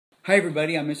Hi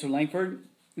everybody, I'm Mr. Langford.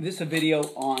 This is a video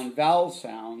on vowel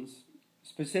sounds,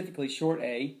 specifically short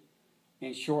A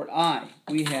and short I.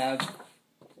 We have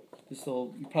this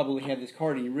little, you probably have this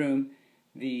card in your room.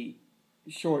 The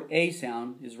short A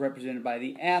sound is represented by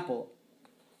the apple,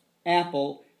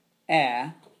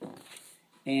 a,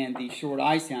 and the short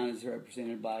I sound is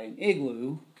represented by an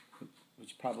igloo,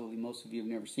 which probably most of you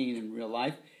have never seen in real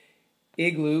life.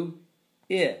 Igloo,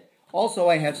 I. Also,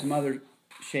 I have some other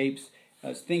shapes,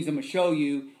 things I'm going to show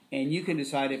you, and you can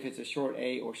decide if it's a short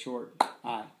A or short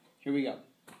I. Here we go.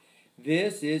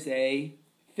 This is a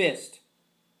fist.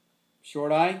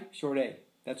 Short I, short A.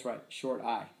 That's right, short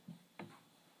I.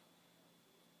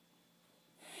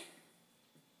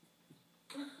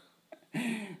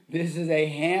 This is a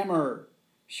hammer.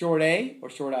 Short A or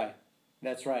short I?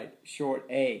 That's right, short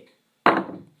A.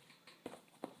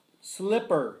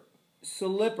 Slipper.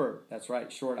 Slipper. That's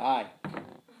right, short I.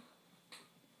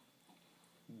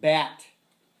 Bat.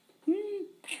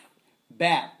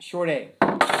 Bat. Short A.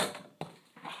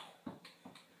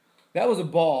 That was a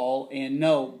ball, and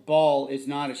no, ball is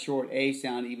not a short A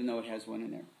sound, even though it has one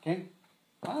in there. Okay?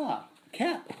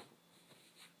 Cap.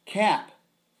 Cap.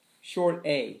 Short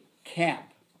A.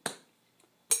 Cap.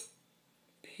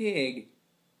 Pig.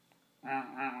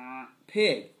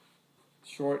 Pig.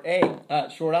 Short A.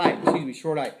 Short I. Excuse me,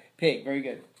 short I. Pig. Very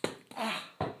good.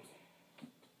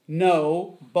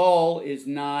 No, ball is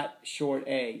not short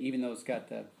A, even though it's got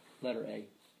the letter A.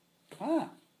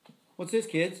 What's this,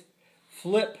 kids?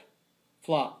 Flip.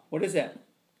 Flop. What is that?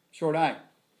 Short I.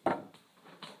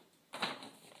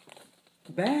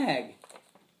 Bag.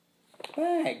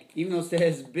 Bag. Even though it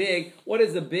says big, what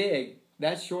is a big?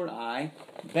 That's short I.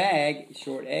 Bag is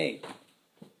short A.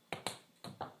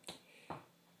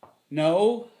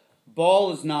 No,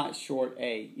 ball is not short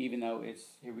A, even though it's,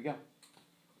 here we go.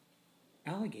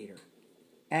 Alligator.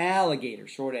 Alligator,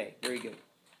 short A. Very good.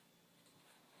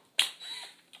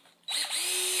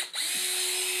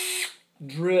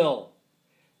 Drill.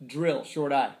 Drill,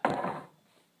 short I.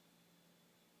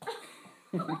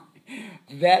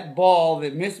 That ball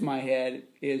that missed my head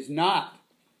is not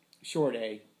short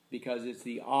A because it's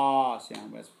the ah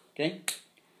sound. Okay?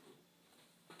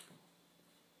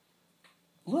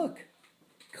 Look.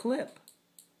 Clip.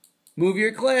 Move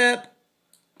your clip.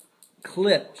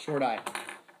 Clip, short I.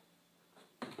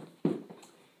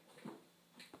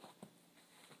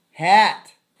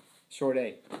 Hat, short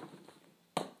A.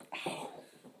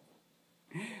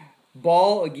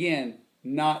 Ball, again,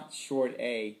 not short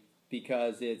A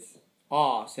because it's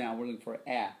ah sound. We're looking for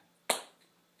a.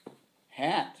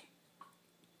 Hat.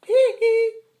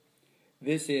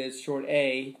 This is short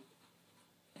A.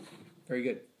 Very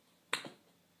good.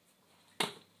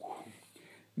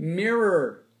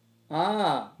 Mirror.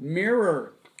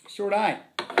 Mirror. Short I.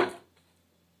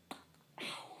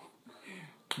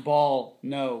 Ball.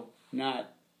 No,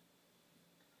 not.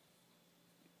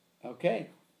 Okay.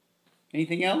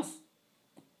 Anything else?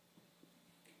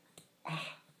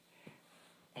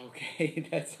 Okay,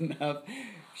 that's enough.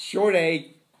 Short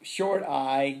A, short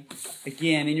I.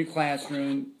 Again, in your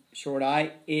classroom, short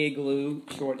I, igloo,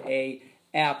 short A,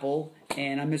 apple.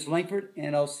 And I'm Mr. Langford,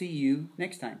 and I'll see you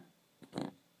next time.